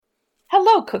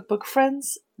Hello, cookbook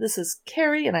friends. This is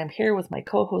Carrie, and I'm here with my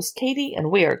co-host Katie,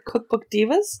 and we are Cookbook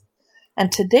Divas.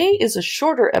 And today is a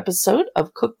shorter episode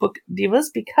of Cookbook Divas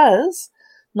because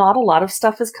not a lot of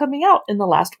stuff is coming out in the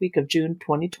last week of June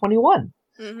 2021.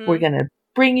 Mm-hmm. We're going to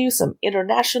bring you some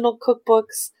international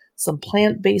cookbooks, some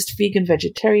plant-based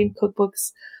vegan-vegetarian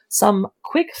cookbooks, some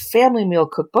quick family meal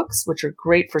cookbooks, which are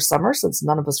great for summer since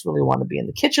none of us really want to be in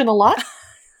the kitchen a lot,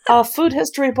 a food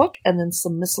history book, and then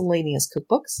some miscellaneous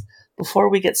cookbooks.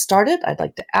 Before we get started, I'd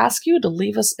like to ask you to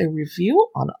leave us a review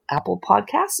on Apple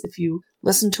Podcasts if you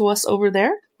listen to us over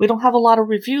there. We don't have a lot of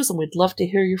reviews, and we'd love to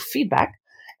hear your feedback.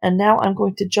 And now I'm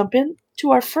going to jump in to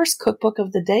our first cookbook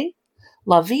of the day,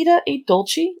 La Vita e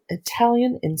Dolce,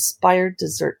 Italian-inspired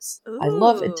desserts. Ooh. I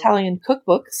love Italian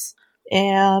cookbooks,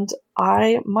 and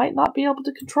I might not be able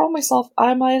to control myself.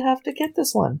 I might have to get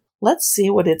this one. Let's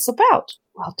see what it's about.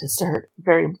 Well, dessert,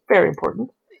 very, very important.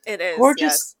 It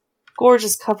is,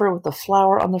 Gorgeous cover with a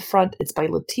flower on the front. It's by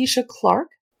Letitia Clark.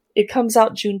 It comes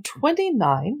out June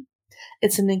 29.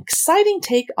 It's an exciting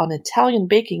take on Italian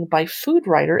baking by food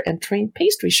writer and trained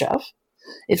pastry chef.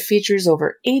 It features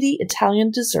over 80 Italian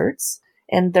desserts,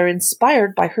 and they're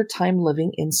inspired by her time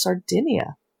living in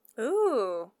Sardinia.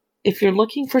 Ooh. If you're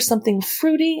looking for something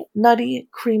fruity, nutty,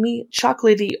 creamy,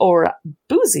 chocolatey, or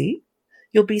boozy,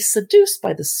 you'll be seduced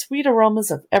by the sweet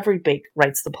aromas of every bake,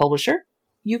 writes the publisher.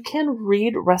 You can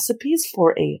read recipes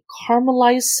for a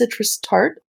caramelized citrus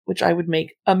tart, which I would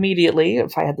make immediately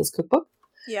if I had this cookbook.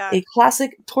 Yeah. A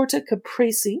classic torta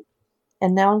caprese.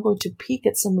 And now I'm going to peek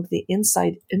at some of the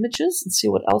inside images and see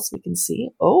what else we can see.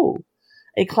 Oh,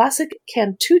 a classic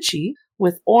cantucci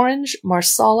with orange,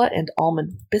 marsala, and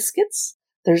almond biscuits.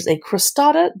 There's a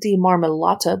crostata di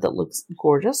marmellata that looks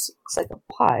gorgeous. Looks like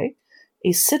a pie.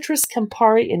 A citrus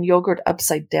Campari and yogurt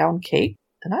upside down cake.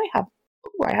 And I have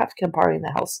Campari in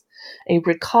the house. A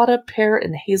ricotta pear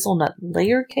and hazelnut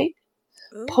layer cake.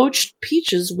 Ooh. Poached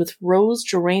peaches with rose,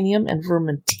 geranium, and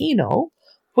vermentino.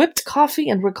 Whipped coffee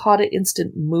and ricotta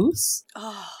instant mousse.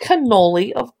 Oh.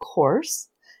 Cannoli, of course.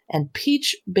 And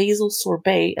peach basil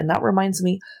sorbet. And that reminds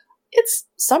me, it's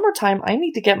summertime. I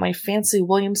need to get my fancy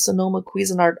Williams-Sonoma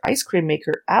Cuisinart ice cream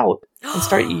maker out and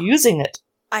start using it.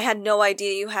 I had no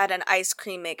idea you had an ice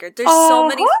cream maker. There's so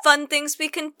many fun things we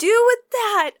can do with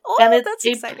that. Oh, and it's that's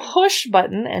a exciting. push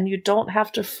button, and you don't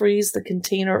have to freeze the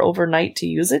container overnight to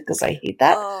use it, because I hate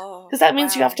that. Because that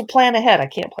means you have to plan ahead. I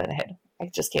can't plan ahead. I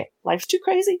just can't. Life's too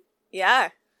crazy.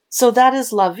 Yeah. So that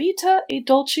is La Vita e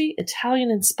Dolce,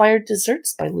 Italian-inspired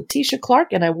desserts by Letitia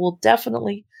Clark, and I will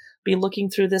definitely be looking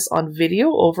through this on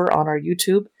video over on our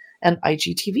YouTube and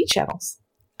IGTV channels.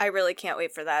 I really can't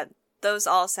wait for that. Those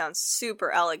all sound super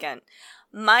elegant.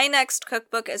 My next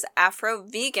cookbook is Afro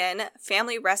Vegan,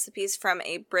 Family Recipes from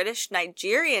a British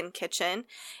Nigerian Kitchen.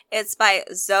 It's by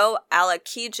Zoe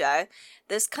Alakija.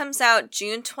 This comes out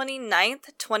June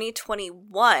 29th,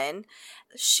 2021.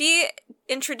 She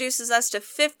introduces us to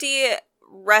 50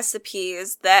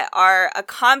 recipes that are a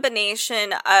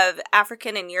combination of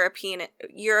African and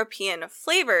European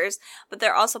flavors, but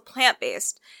they're also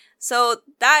plant-based. So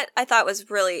that I thought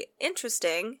was really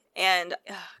interesting, and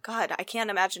God, I can't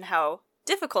imagine how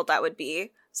difficult that would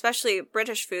be, especially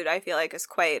British food. I feel like is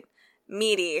quite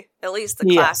meaty. At least the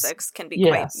classics can be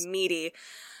quite meaty.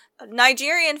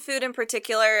 Nigerian food in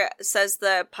particular, says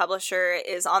the publisher,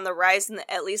 is on the rise in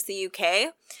at least the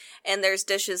UK, and there's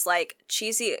dishes like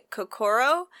cheesy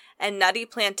kokoro and nutty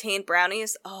plantain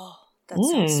brownies. Oh, that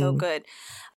sounds so good.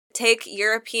 Take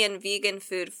European vegan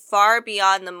food far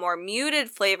beyond the more muted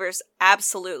flavors.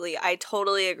 Absolutely. I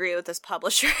totally agree with this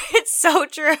publisher. It's so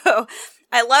true.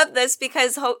 I love this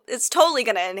because it's totally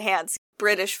going to enhance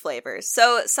British flavors.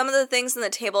 So some of the things in the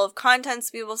table of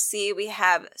contents we will see, we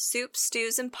have soup,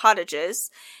 stews, and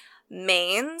pottages,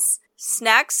 mains,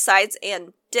 snacks, sides,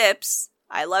 and dips.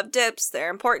 I love dips. They're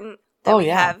important. Then we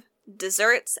have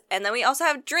desserts, and then we also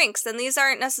have drinks, and these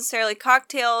aren't necessarily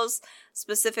cocktails.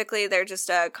 Specifically, they're just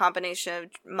a combination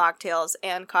of mocktails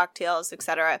and cocktails,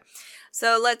 etc.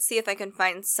 So let's see if I can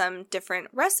find some different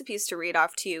recipes to read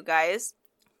off to you guys.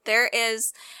 There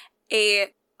is a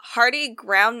hearty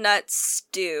groundnut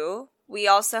stew. We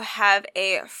also have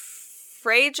a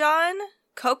Fraijon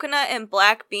coconut and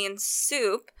black bean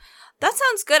soup. That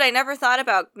sounds good. I never thought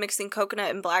about mixing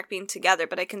coconut and black bean together,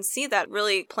 but I can see that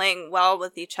really playing well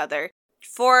with each other.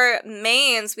 For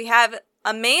mains, we have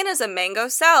a main is a mango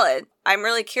salad. I'm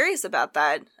really curious about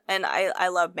that. And I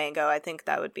love mango. I think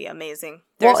that would be amazing.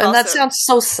 That sounds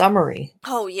so summery.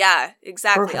 Oh, yeah,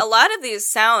 exactly. Perfect. A lot of these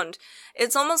sound,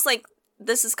 it's almost like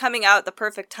this is coming out at the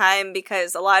perfect time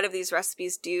because a lot of these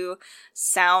recipes do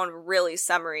sound really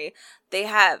summery. They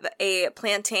have a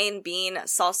plantain bean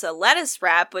salsa lettuce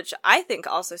wrap, which I think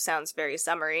also sounds very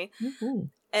summery. Mm-hmm.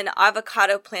 An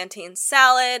avocado plantain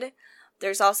salad.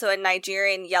 There's also a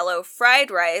Nigerian yellow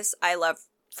fried rice. I love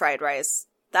fried rice.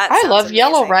 I love amazing.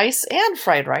 Yellow rice and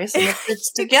fried rice, and if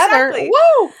it's together, Exactly.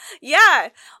 woo! Yeah.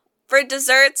 For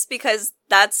desserts, because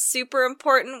that's super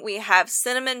important, we have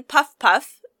cinnamon puff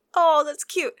puff. Oh, that's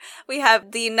cute. We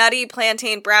have the nutty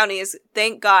plantain brownies,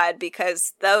 thank God,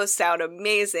 because those sound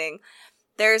amazing.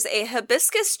 There's a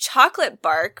hibiscus chocolate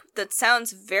bark that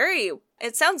sounds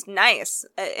nice,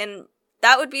 and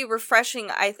that would be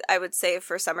refreshing, I would say,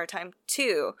 for summertime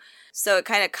too. So it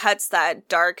kind of cuts that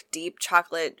dark, deep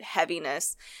chocolate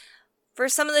heaviness. For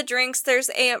some of the drinks, there's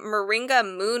a moringa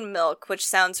moon milk, which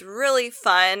sounds really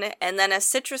fun, and then a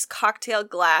citrus cocktail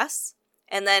glass,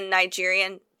 and then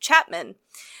Nigerian Chapman.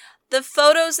 The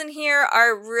photos in here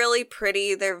are really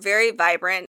pretty. They're very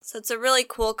vibrant. So it's a really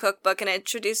cool cookbook, and it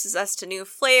introduces us to new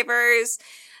flavors.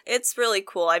 It's really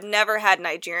cool. I've never had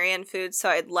Nigerian food, so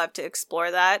I'd love to explore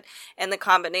that. And the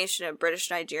combination of British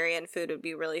Nigerian food would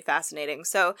be really fascinating.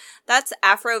 So that's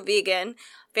Afro Vegan,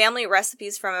 Family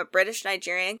Recipes from a British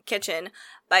Nigerian Kitchen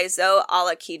by Zoe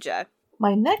Alakija.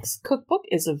 My next cookbook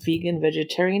is a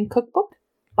vegan-vegetarian cookbook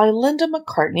by Linda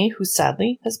McCartney, who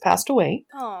sadly has passed away.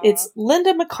 Aww. It's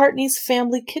Linda McCartney's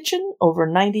Family Kitchen, over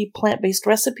 90 plant-based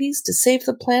recipes to save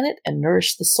the planet and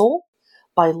nourish the soul,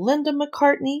 by Linda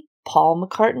McCartney, Paul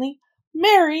McCartney,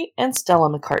 Mary, and Stella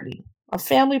McCartney. A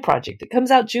family project. It comes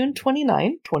out June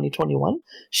 29, 2021.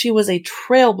 She was a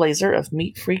trailblazer of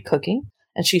meat-free cooking,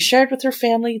 and she shared with her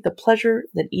family the pleasure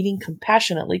that eating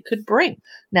compassionately could bring.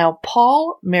 Now,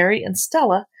 Paul, Mary, and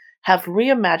Stella have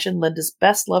reimagined Linda's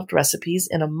best-loved recipes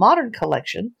in a modern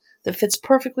collection that fits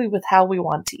perfectly with how we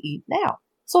want to eat now.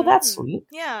 So that's sweet.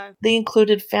 Yeah. They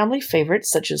included family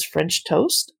favorites such as French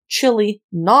toast, chili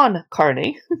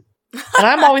non-carne, and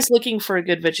I'm always looking for a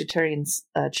good vegetarian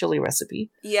chili recipe.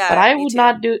 Yeah, but I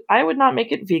would not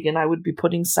make it vegan. I would be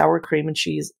putting sour cream and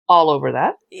cheese all over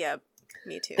that. Yeah,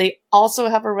 me too. They also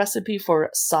have a recipe for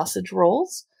sausage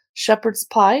rolls, shepherd's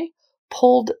pie,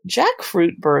 pulled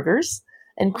jackfruit burgers,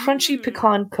 and crunchy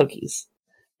pecan cookies.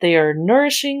 They are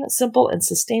nourishing, simple, and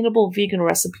sustainable vegan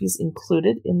recipes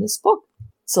included in this book.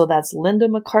 So that's Linda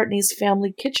McCartney's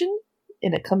Family Kitchen,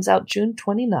 and it comes out June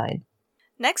 29.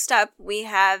 Next up, we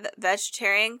have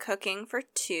Vegetarian Cooking for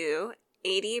Two,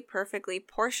 80 perfectly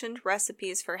portioned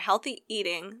recipes for healthy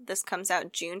eating. This comes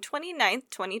out June 29th,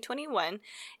 2021.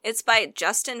 It's by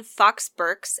Justin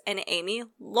Fox-Burks and Amy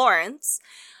Lawrence.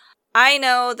 I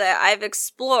know that I've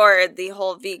explored the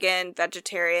whole vegan,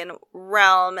 vegetarian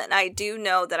realm, and I do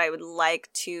know that I would like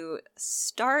to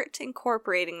start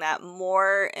incorporating that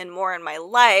more and more in my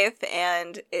life,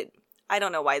 and I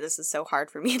don't know why this is so hard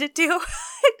for me to do.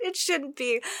 It shouldn't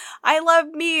be. I love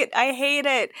meat. I hate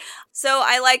it. So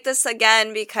I like this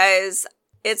again because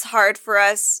it's hard for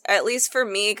us, at least for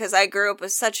me, because I grew up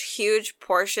with such huge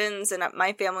portions and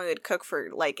my family would cook for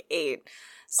like 8.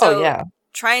 So yeah.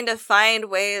 Trying to find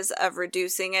ways of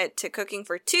reducing it to cooking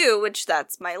for 2, which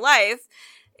that's my life,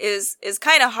 is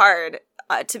kind of hard,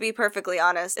 to be perfectly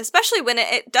honest, especially when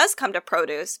it does come to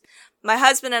produce. My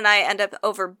husband and I end up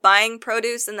over buying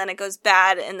produce and then it goes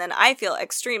bad and then I feel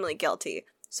extremely guilty.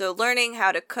 So learning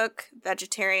how to cook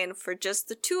vegetarian for just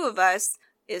the 2 of us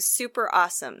is super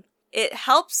awesome. It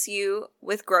helps you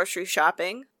with grocery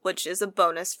shopping, which is a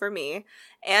bonus for me,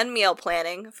 and meal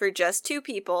planning for just 2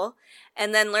 people,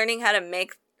 and then learning how to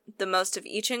make the most of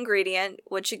each ingredient,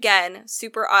 which again,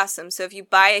 super awesome. So if you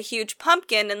buy a huge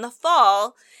pumpkin in the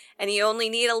fall and you only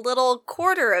need a little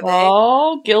quarter of it.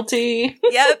 Oh, guilty.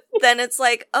 Yep. Then it's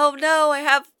like, oh no, I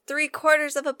have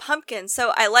 3/4 of a pumpkin.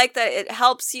 So I like that it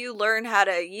helps you learn how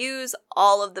to use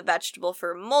all of the vegetable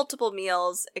for multiple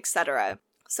meals, etc.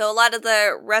 So a lot of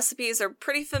the recipes are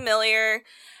pretty familiar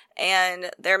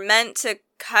and they're meant to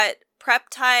cut prep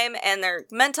time and they're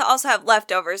meant to also have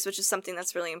leftovers, which is something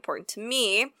that's really important to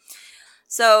me.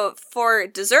 So for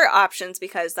dessert options,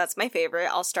 because that's my favorite,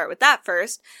 I'll start with that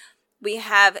first. We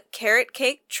have carrot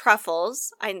cake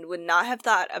truffles. I would not have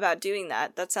thought about doing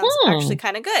that. That sounds actually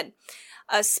kind of good.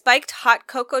 A spiked hot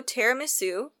cocoa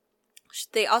tiramisu.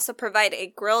 They also provide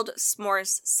a grilled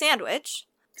s'mores sandwich.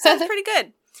 Sounds pretty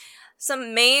good.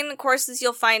 Some main courses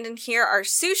you'll find in here are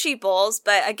sushi bowls,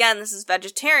 but again, this is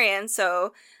vegetarian,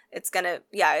 so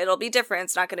it'll be different.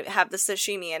 It's not going to have the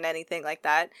sashimi and anything like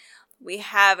that. We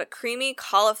have creamy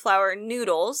cauliflower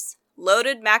noodles,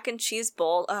 loaded mac and cheese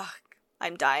bowl. Ugh,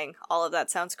 I'm dying. All of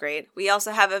that sounds great. We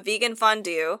also have a vegan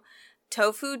fondue,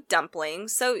 tofu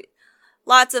dumplings. So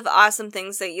Lots of awesome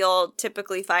things that you'll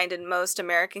typically find in most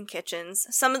American kitchens.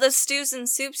 Some of the stews and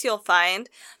soups you'll find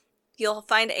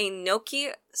a gnocchi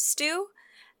stew,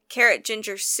 carrot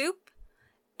ginger soup,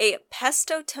 a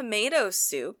pesto tomato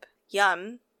soup,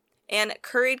 yum, and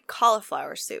curried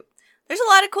cauliflower soup. There's a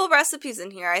lot of cool recipes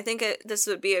in here. I think this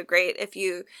would be a great, if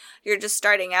you're just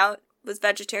starting out with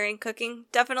vegetarian cooking,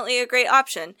 definitely a great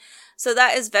option. So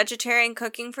that is Vegetarian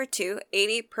Cooking for Two,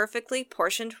 80 Perfectly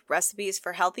Portioned Recipes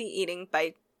for Healthy Eating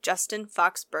by Justin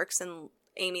Fox Burks and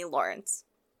Amy Lawrence.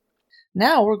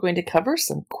 Now we're going to cover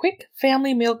some quick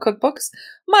family meal cookbooks,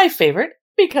 my favorite,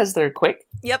 because they're quick.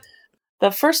 Yep.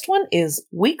 The first one is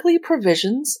Weekly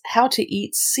Provisions, How to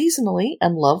Eat Seasonally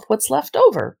and Love What's Left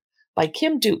Over by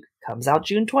Kim Duke. Comes out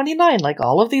June 29, like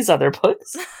all of these other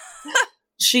books.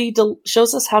 She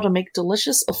shows us how to make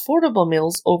delicious, affordable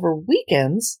meals over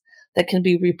weekends that can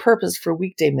be repurposed for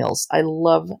weekday meals. I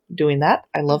love doing that.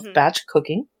 I love batch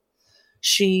cooking.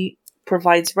 She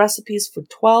provides recipes for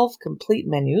 12 complete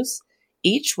menus,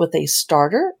 each with a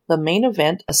starter, the main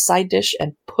event, a side dish,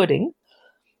 and pudding.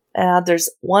 There's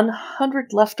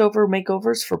 100 leftover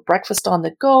makeovers for breakfast on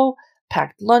the go,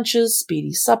 packed lunches,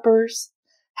 speedy suppers,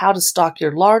 how to stock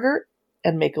your larder,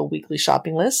 and make a weekly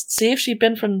shopping list. See, if she'd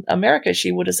been from America,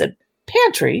 she would have said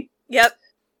pantry. Yep.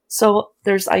 So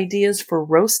there's ideas for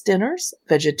roast dinners,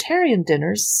 vegetarian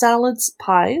dinners, salads,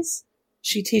 pies.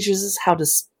 She teaches us how to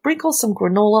sprinkle some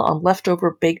granola on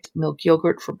leftover baked milk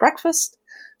yogurt for breakfast,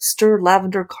 stir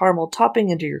lavender caramel topping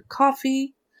into your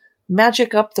coffee,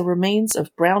 magic up the remains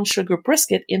of brown sugar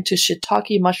brisket into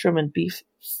shiitake mushroom and beef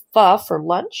pho for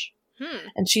lunch.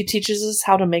 And she teaches us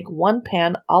how to make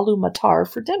one-pan aloo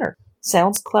matar for dinner.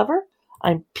 Sounds clever?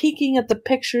 I'm peeking at the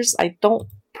pictures. I don't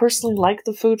personally like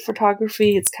the food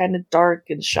photography. It's kind of dark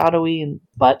and shadowy,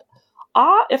 but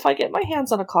if I get my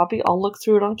hands on a copy, I'll look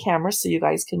through it on camera so you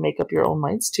guys can make up your own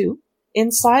minds too.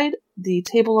 Inside, the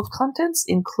table of contents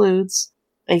includes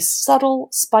a subtle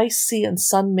spice, sea, and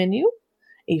sun menu,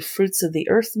 a fruits of the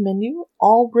earth menu,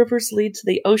 all rivers lead to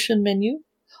the ocean menu,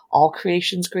 all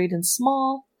creations great and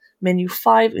small. Menu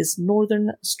 5 is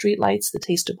Northern Streetlights, the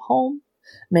Taste of Home.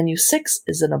 Menu 6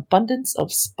 is An Abundance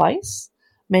of Spice.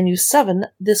 Menu 7,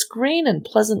 This Green and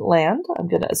Pleasant Land. I'm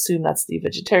going to assume that's the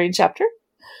vegetarian chapter.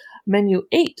 Menu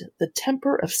 8, The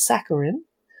Temper of Saccharin.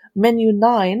 Menu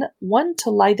 9, One to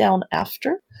Lie Down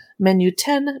After. Menu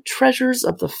 10, Treasures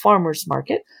of the Farmer's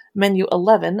Market. Menu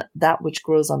 11, That Which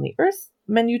Grows on the Earth.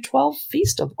 Menu 12,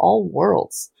 Feast of All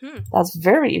Worlds. That's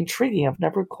very intriguing. I've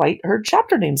never quite heard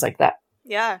chapter names like that.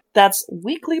 Yeah. That's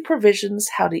Weekly Provisions,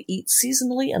 How to Eat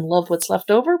Seasonally and Love What's Left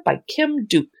Over by Kim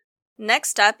Duke.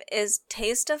 Next up is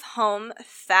Taste of Home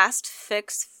Fast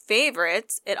Fix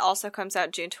Favorites. It also comes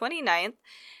out June 29th.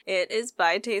 It is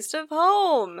by Taste of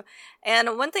Home.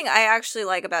 And one thing I actually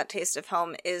like about Taste of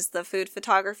Home is the food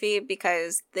photography,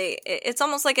 because it's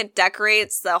almost like it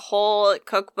decorates the whole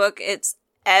cookbook. It's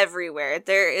everywhere.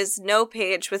 There is no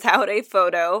page without a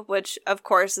photo, which of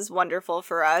course is wonderful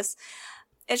for us.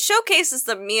 It showcases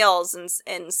the meals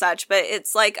and such, but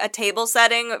it's like a table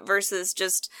setting versus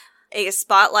just a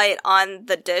spotlight on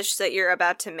the dish that you're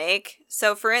about to make.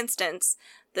 So for instance,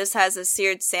 this has a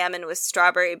seared salmon with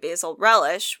strawberry basil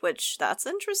relish, which that's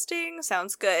interesting,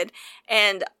 sounds good.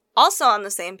 And also on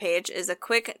the same page is a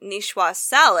quick niçoise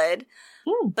salad,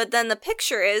 but then the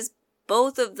picture is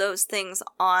both of those things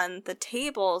on the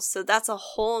table, so that's a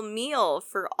whole meal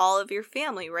for all of your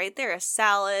family right there. A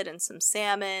salad and some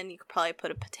salmon. You could probably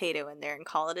put a potato in there and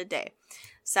call it a day.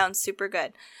 Sounds super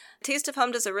good. Taste of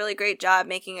Home does a really great job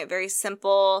making it very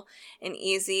simple and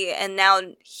easy, and now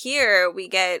here we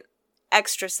get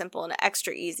extra simple and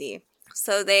extra easy.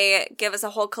 So they give us a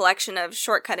whole collection of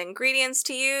shortcut ingredients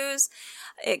to use.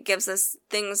 It gives us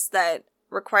things that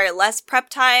require less prep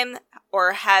time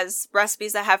or has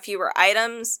recipes that have fewer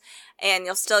items, and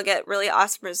you'll still get really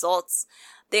awesome results.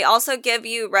 They also give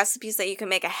you recipes that you can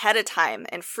make ahead of time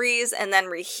and freeze and then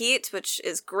reheat, which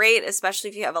is great, especially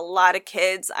if you have a lot of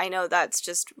kids. I know that's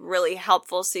just really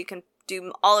helpful, so you can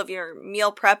do all of your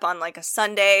meal prep on like a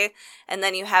Sunday, and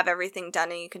then you have everything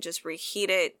done and you can just reheat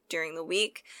it during the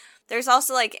week. There's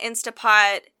also like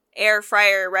Instapot air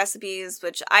fryer recipes,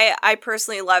 which I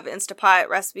personally love Instapot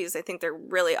recipes. I think they're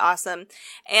really awesome.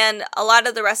 And a lot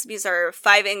of the recipes are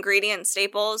 5 ingredient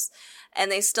staples,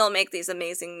 and they still make these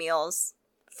amazing meals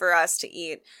for us to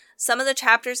eat. Some of the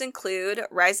chapters include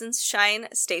Rise and Shine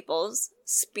staples,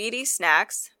 speedy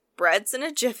snacks, breads in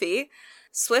a jiffy,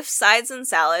 swift sides and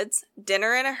salads,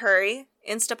 dinner in a hurry,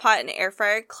 Instapot and air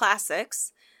fryer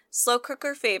classics, slow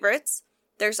cooker favorites.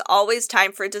 There's always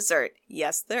time for dessert.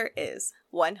 Yes, there is.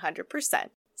 100%.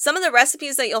 Some of the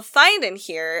recipes that you'll find in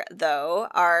here, though,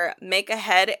 are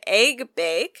make-ahead egg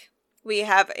bake. We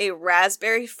have a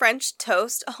raspberry French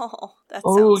toast. Oh, that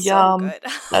sounds so good.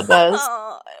 That does.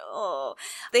 Oh.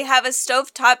 They have a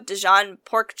stovetop Dijon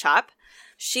pork chop.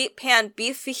 Sheet pan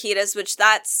beef fajitas, which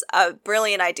that's a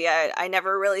brilliant idea. I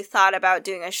never really thought about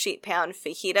doing a sheet pan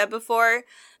fajita before.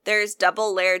 There's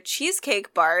double layered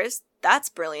cheesecake bars. That's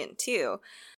brilliant too.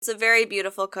 It's a very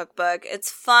beautiful cookbook. It's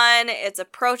fun. It's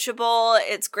approachable.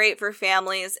 It's great for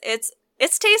families. It's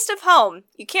Taste of Home.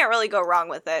 You can't really go wrong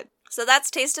with it. So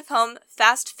that's Taste of Home,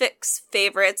 Fast Fix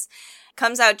Favorites.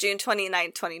 Comes out June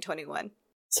 29, 2021.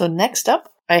 So next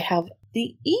up, I have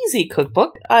the Easy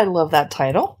Cookbook. I love that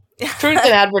title. Truth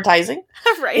in advertising.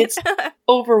 Right. It's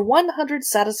over 100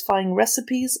 satisfying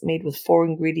recipes made with 4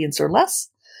 ingredients or less.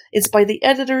 It's by the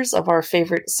editors of our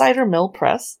favorite Cider Mill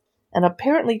Press. And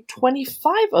apparently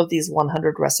 25 of these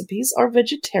 100 recipes are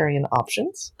vegetarian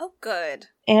options. Oh, good.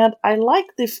 And I like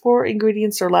the 4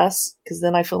 ingredients or less, because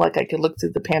then I feel like I could look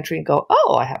through the pantry and go,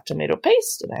 oh, I have tomato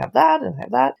paste, and I have that, and I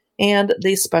have that. And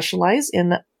they specialize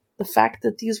in the fact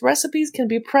that these recipes can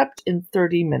be prepped in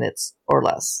 30 minutes or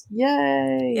less.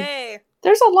 Yay! Yay!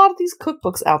 There's a lot of these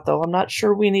cookbooks out, though. I'm not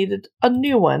sure we needed a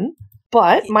new one,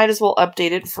 but might as well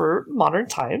update it for modern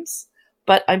times.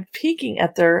 But I'm peeking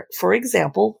at their, for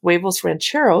example, Huevos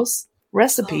Rancheros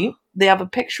recipe. Oh. They have a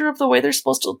picture of the way they're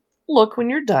supposed to look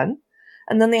when you're done.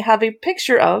 And then they have a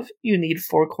picture of, you need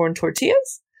 4 corn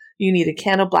tortillas. You need a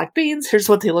can of black beans. Here's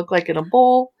what they look like in a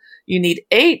bowl. You need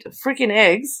 8 freaking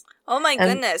eggs. Oh my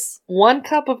goodness. 1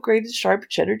 cup of grated sharp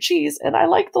cheddar cheese. And I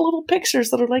like the little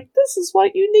pictures that are like, this is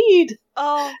what you need.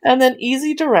 Oh. And then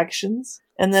easy directions.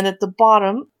 And then at the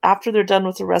bottom, after they're done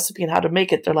with the recipe and how to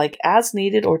make it, they're like, as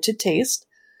needed or to taste,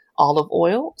 olive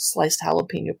oil, sliced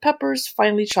jalapeno peppers,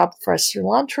 finely chopped fresh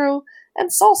cilantro,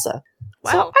 and salsa.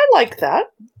 Wow. So I like that.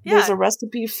 Yeah. There's a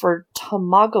recipe for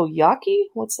tamagoyaki.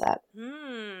 What's that?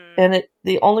 And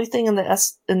the only thing in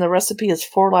the recipe is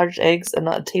 4 large eggs and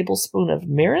a tablespoon of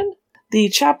mirin. The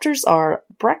chapters are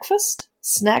breakfast,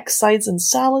 snacks, sides, and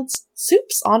salads,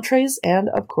 soups, entrees, and,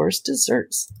 of course,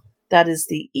 desserts. That is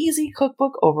the Easy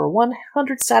Cookbook, over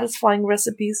 100 satisfying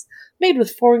recipes made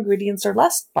with 4 ingredients or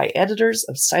less by editors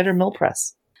of Cider Mill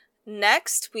Press.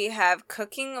 Next, we have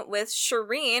Cooking with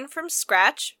Shireen from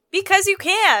Scratch, Because You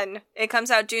Can! It comes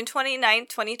out June 29,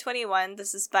 2021.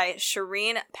 This is by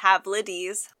Shireen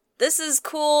Pavlidis. This is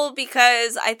cool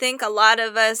because I think a lot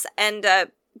of us end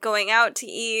up going out to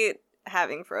eat,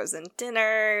 having frozen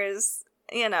dinners,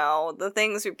 the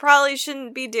things we probably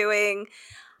shouldn't be doing.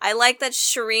 I like that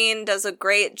Shireen does a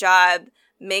great job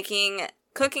making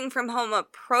cooking from home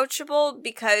approachable,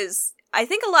 because I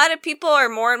think a lot of people are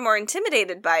more and more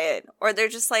intimidated by it. Or they're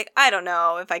just like, I don't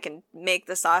know if I can make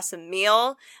this awesome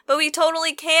meal. But we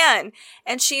totally can.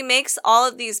 And she makes all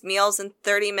of these meals in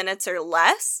 30 minutes or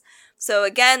less. So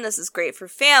again, this is great for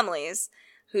families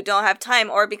who don't have time,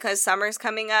 or because summer's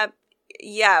coming up.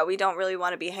 Yeah, we don't really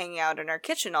want to be hanging out in our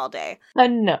kitchen all day.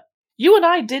 No. You and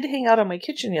I did hang out in my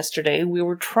kitchen yesterday. We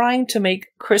were trying to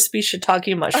make crispy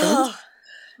shiitake mushrooms.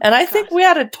 And I think we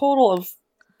had a total of,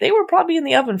 they were probably in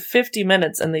the oven 50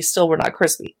 minutes and they still were not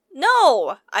crispy.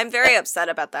 No, I'm very upset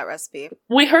about that recipe.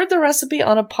 We heard the recipe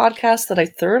on a podcast that I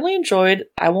thoroughly enjoyed.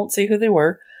 I won't say who they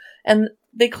were. And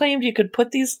they claimed you could put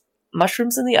these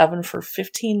mushrooms in the oven for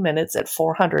 15 minutes at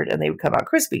 400 and they would come out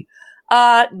crispy.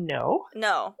 No.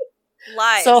 No.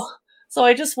 Lies. So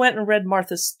I just went and read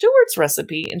Martha Stewart's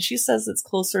recipe, and she says it's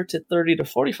closer to 30 to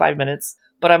 45 minutes.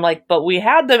 But I'm like, but we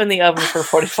had them in the oven for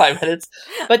 45 minutes.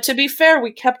 But to be fair,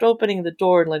 we kept opening the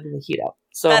door and letting the heat out.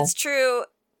 So that's true.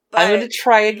 But I'm going to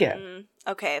try again.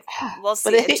 Okay, we'll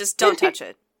see. Just don't touch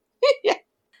it. Yeah.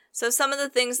 So some of the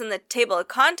things in the table of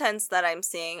contents that I'm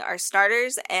seeing are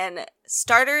starters and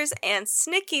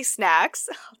snicky snacks.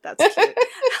 Oh, that's cute.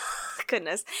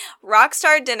 Goodness.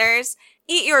 Rockstar dinners.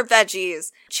 Eat your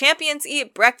veggies. Champions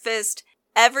eat breakfast.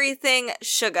 Everything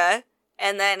sugar.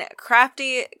 And then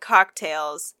crafty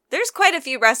cocktails. There's quite a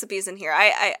few recipes in here.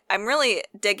 I'm really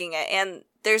digging it. And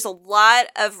there's a lot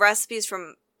of recipes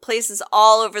from places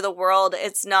all over the world.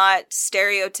 It's not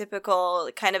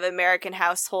stereotypical kind of American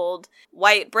household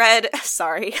white bread,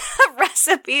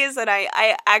 recipes, and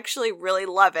I actually really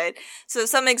love it. So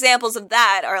some examples of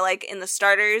that are like in the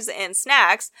starters and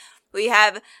snacks. We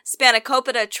have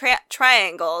spanakopita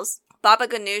triangles, baba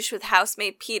ganoush with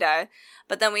house-made pita,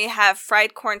 but then we have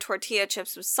fried corn tortilla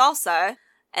chips with salsa,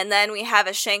 and then we have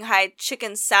a Shanghai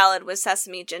chicken salad with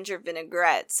sesame ginger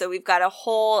vinaigrette. So we've got a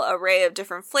whole array of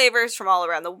different flavors from all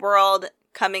around the world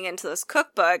coming into this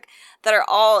cookbook that are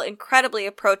all incredibly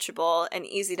approachable and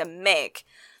easy to make.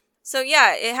 So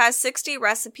yeah, it has 60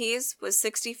 recipes with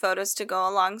 60 photos to go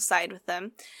alongside with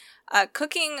them.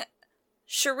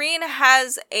 Shireen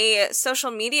has a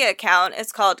social media account.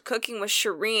 It's called Cooking with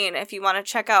Shireen if you want to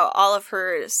check out all of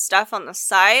her stuff on the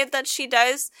side that she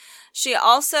does. She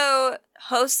also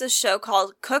hosts a show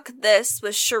called Cook This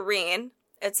with Shireen.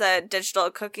 It's a digital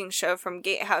cooking show from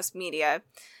Gatehouse Media.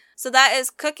 So that is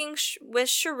Cooking with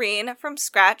Shireen from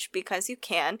scratch because you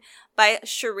can by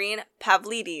Shireen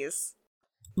Pavlidis.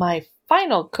 My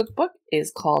final cookbook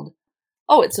is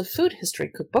it's a food history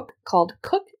cookbook called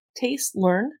Cook, Taste,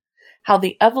 Learn: How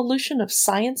the Evolution of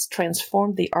Science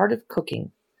Transformed the Art of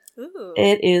Cooking. Ooh.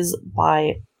 It is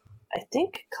by, I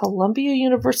think, Columbia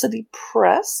University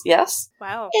Press. Yes.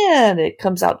 Wow. And it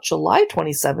comes out July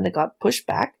 27. It got pushed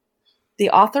back. The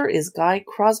author is Guy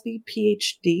Crosby,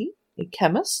 PhD, a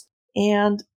chemist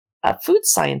and a food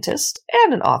scientist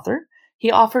and an author. He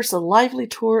offers a lively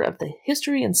tour of the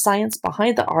history and science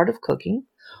behind the art of cooking,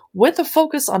 with a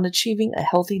focus on achieving a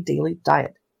healthy daily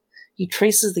diet. He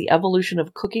traces the evolution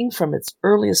of cooking from its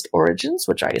earliest origins,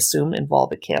 which I assume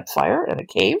involve a campfire and a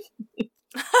cave.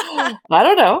 I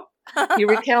don't know. He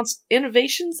recounts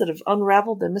innovations that have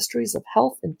unraveled the mysteries of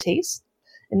health and taste,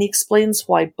 and he explains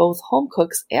why both home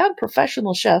cooks and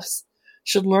professional chefs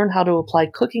should learn how to apply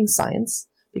cooking science,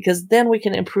 because then we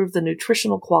can improve the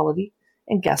nutritional quality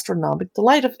and gastronomic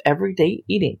delight of everyday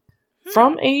eating.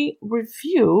 From a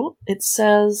review, it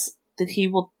says that he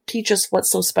will teach us what's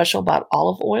so special about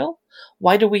olive oil.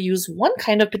 Why do we use one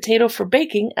kind of potato for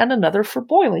baking and another for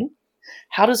boiling?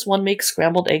 How does one make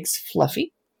scrambled eggs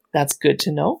fluffy? That's good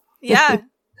to know. Yeah,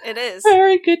 it is.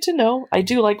 Very good to know. I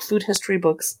do like food history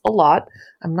books a lot.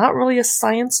 I'm not really a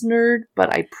science nerd,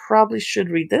 but I probably should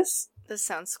read this. This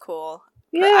sounds cool.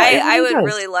 Yeah, I would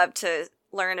really love to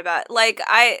learn about,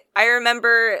 I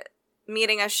remember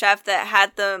meeting a chef that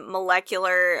had the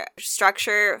molecular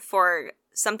structure for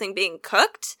something being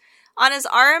cooked on his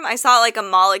arm. I saw a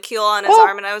molecule on his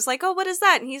arm and I was like, oh, what is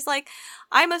that? And he's like,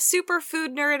 I'm a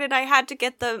superfood nerd and I had to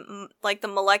get the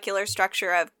molecular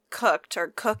structure of cooked or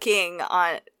cooking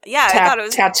on. Yeah, I thought it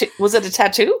was tattoo. Was it a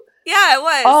tattoo? Yeah, it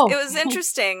was. Oh. It was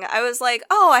interesting. I was like,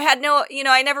 oh, I had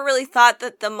I never really thought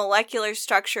that the molecular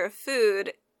structure of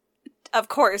food, of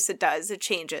course it does, it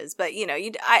changes, but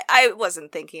I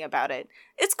wasn't thinking about it.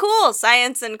 It's cool.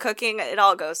 Science and cooking, it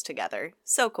all goes together.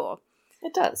 So cool.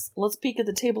 It does. Let's peek at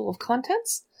the table of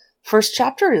contents. First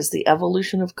chapter is the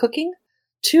evolution of cooking,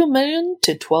 2 million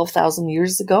to 12,000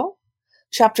 years ago.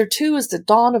 Chapter 2 is the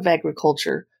dawn of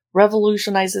agriculture,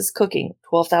 revolutionizes cooking,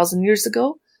 12,000 years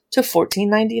ago to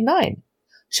 1499.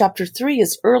 Chapter 3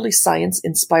 is early science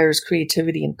inspires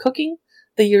creativity in cooking,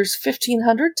 the years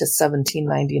 1500 to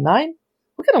 1799.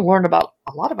 We're going to learn about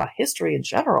a lot about history in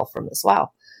general from this.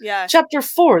 Wow. Yeah. Chapter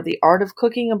 4, the art of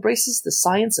cooking embraces the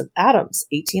science of atoms,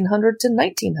 1800 to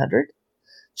 1900.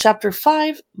 Chapter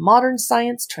 5, modern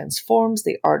science transforms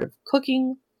the art of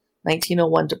cooking,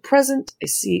 1901 to present. I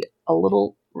see a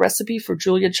little recipe for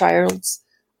Julia Child's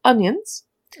onions.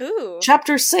 Ooh.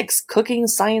 Chapter 6, cooking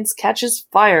science catches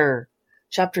fire.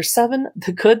 Chapter 7,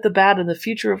 the good, the bad, and the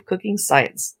future of cooking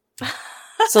science.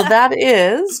 So that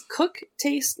is Cook,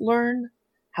 Taste, Learn: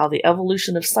 How the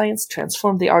Evolution of Science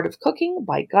Transformed the Art of Cooking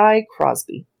by Guy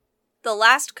Crosby. The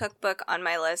last cookbook on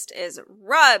my list is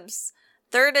Rubs,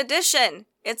 3rd edition.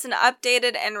 It's an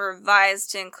updated and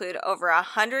revised to include over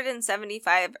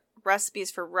 175 recipes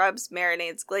for rubs,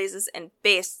 marinades, glazes, and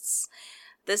bastes.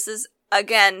 This is,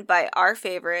 again, by our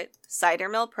favorite, Cider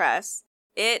Mill Press.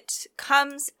 It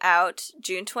comes out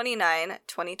June 29,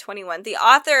 2021. The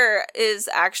author is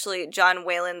actually John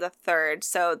Whalen III,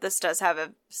 so this does have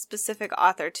a specific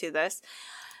author to this.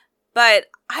 But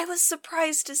I was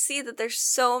surprised to see that there's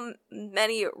so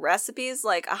many recipes,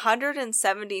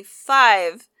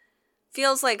 175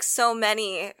 feels like so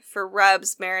many for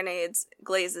rubs, marinades,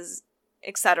 glazes,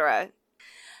 etc.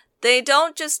 They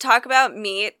don't just talk about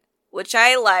meat, which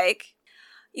I like.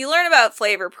 You learn about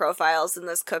flavor profiles in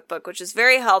this cookbook, which is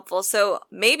very helpful. So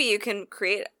maybe you can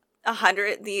create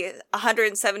the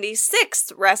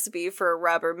 176th recipe for a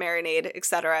rub or marinade,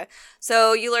 etc.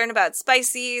 So you learn about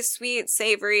spicy, sweet,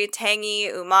 savory, tangy,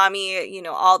 umami,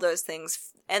 all those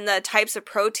things, and the types of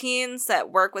proteins that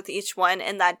work with each one.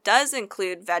 And that does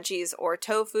include veggies or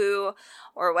tofu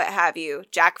or what have you,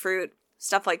 jackfruit,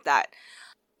 stuff like that.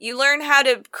 You learn how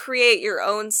to create your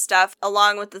own stuff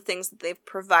along with the things that they've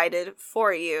provided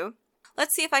for you.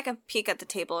 Let's see if I can peek at the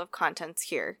table of contents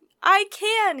here. I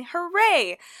can!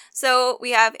 Hooray! So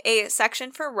we have a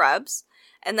section for rubs,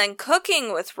 and then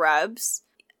cooking with rubs.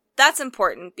 That's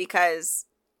important because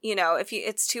you know, if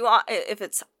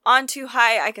it's on too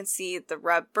high, I can see the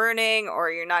rub burning,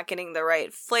 or you're not getting the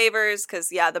right flavors because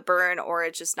the burn, or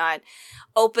it's just not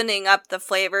opening up the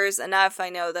flavors enough. I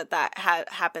know that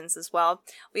happens as well.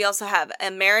 We also have a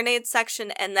marinade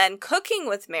section, and then cooking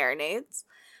with marinades.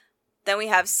 Then we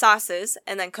have sauces,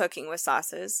 and then cooking with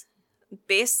sauces,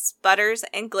 base butters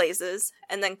and glazes,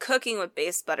 and then cooking with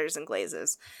base butters and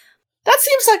glazes. That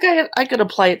seems like I could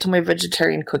apply it to my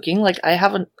vegetarian cooking. Like, I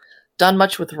haven't done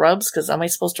much with rubs, because am I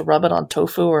supposed to rub it on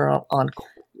tofu or on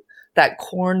that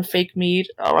corn fake meat?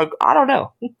 I don't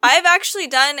know. I've actually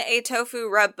done a tofu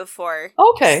rub before.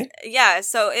 Okay. Yeah,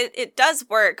 so it does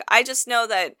work. I just know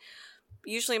that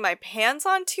usually my pan's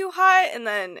on too hot, and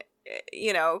then,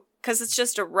 you know, because it's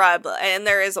just a rub, and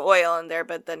there is oil in there,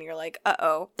 but then you're like,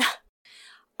 uh-oh.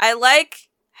 I like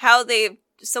how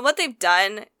what they've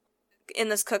done in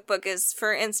this cookbook is,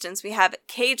 for instance, we have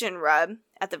Cajun rub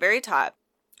at the very top,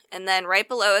 and then right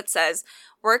below it says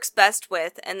works best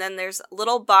with, and then there's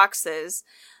little boxes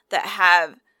that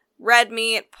have red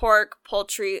meat, pork,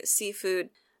 poultry, seafood,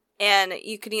 and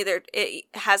you can it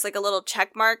has like a little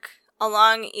check mark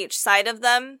along each side of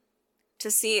them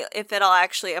to see if it'll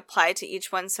actually apply to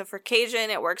each one. So for Cajun,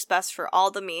 it works best for all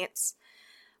the meats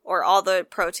or all the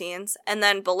proteins. And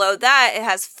then below that, it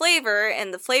has flavor,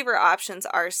 and the flavor options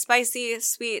are spicy,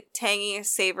 sweet, tangy,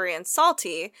 savory, and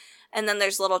salty. And then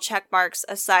there's little check marks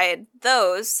aside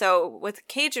those. So with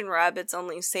Cajun rub, it's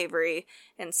only savory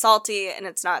and salty, and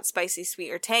it's not spicy,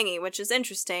 sweet, or tangy, which is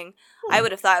interesting. I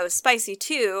would have thought it was spicy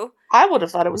too. I would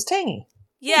have thought it was tangy.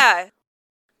 Yeah.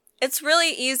 It's really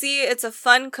easy. It's a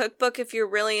fun cookbook if you're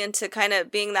really into kind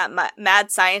of being that mad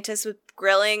scientist with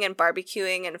grilling and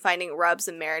barbecuing and finding rubs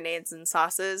and marinades and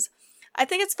sauces. I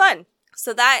think it's fun.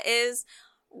 So that is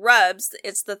Rubs.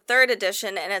 It's the 3rd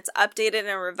edition, and it's updated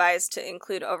and revised to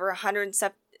include over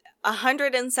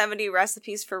 170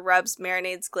 recipes for rubs,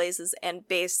 marinades, glazes, and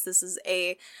base. This is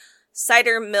a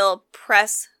Cider Mill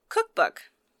Press cookbook.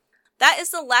 That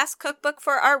is the last cookbook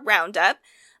for our roundup.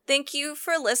 Thank you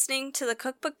for listening to the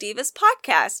Cookbook Divas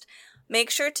podcast. Make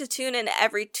sure to tune in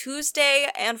every Tuesday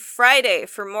and Friday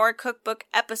for more cookbook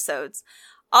episodes.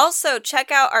 Also, check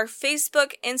out our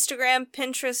Facebook, Instagram,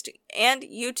 Pinterest, and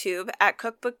YouTube at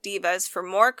Cookbook Divas for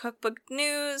more cookbook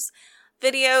news,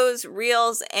 videos,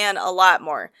 reels, and a lot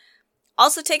more.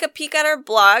 Also, take a peek at our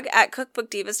blog at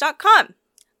cookbookdivas.com.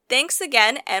 Thanks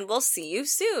again, and we'll see you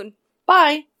soon.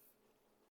 Bye.